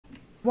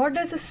what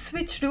does a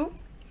switch do?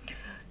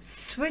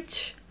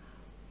 Switch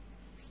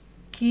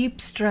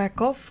keeps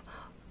track of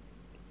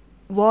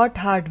what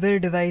hardware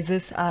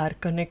devices are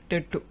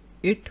connected to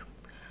it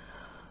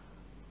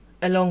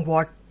along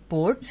what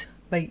ports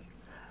by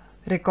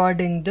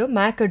recording the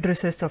MAC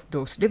addresses of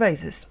those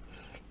devices.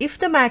 If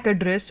the MAC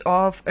address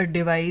of a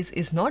device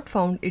is not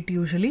found, it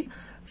usually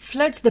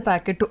floods the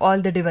packet to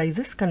all the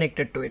devices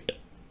connected to it.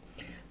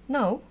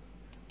 Now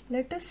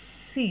let us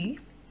see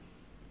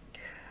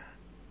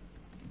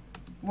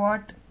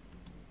what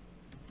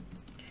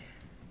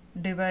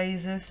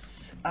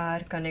devices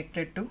are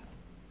connected to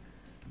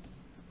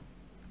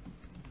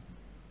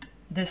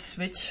this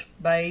switch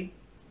by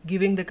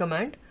giving the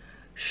command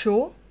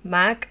show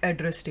MAC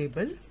address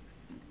table.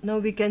 Now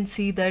we can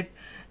see that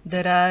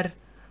there are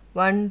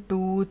 1,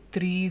 2,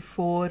 3,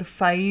 4,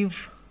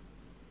 5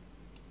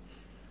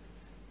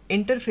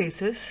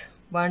 interfaces,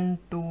 1,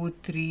 2,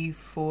 3,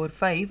 4,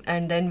 5,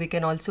 and then we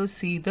can also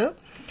see the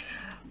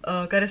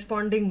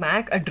corresponding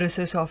MAC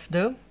addresses of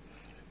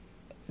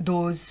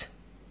those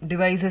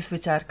devices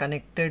which are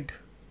connected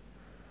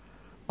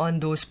on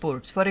those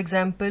ports. For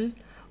example,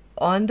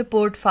 on the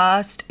port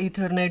fast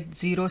Ethernet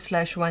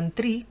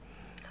 0/13,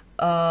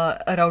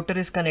 a router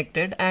is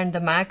connected and the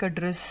MAC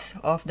address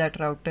of that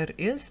router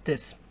is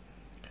this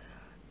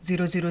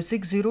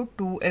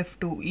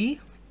 00602F2E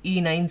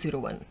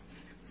E901.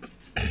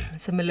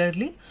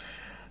 Similarly,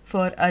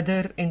 for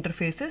other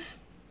interfaces,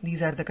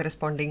 these are the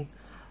corresponding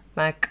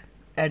MAC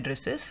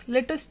addresses.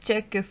 Let us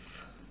check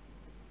if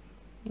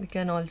we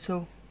can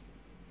also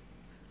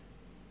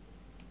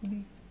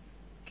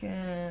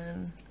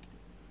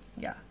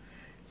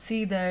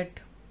see that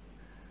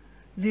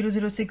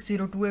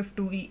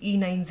 00602F2E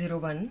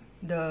E901,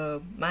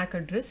 the MAC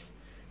address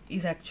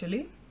is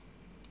actually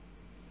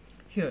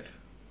here.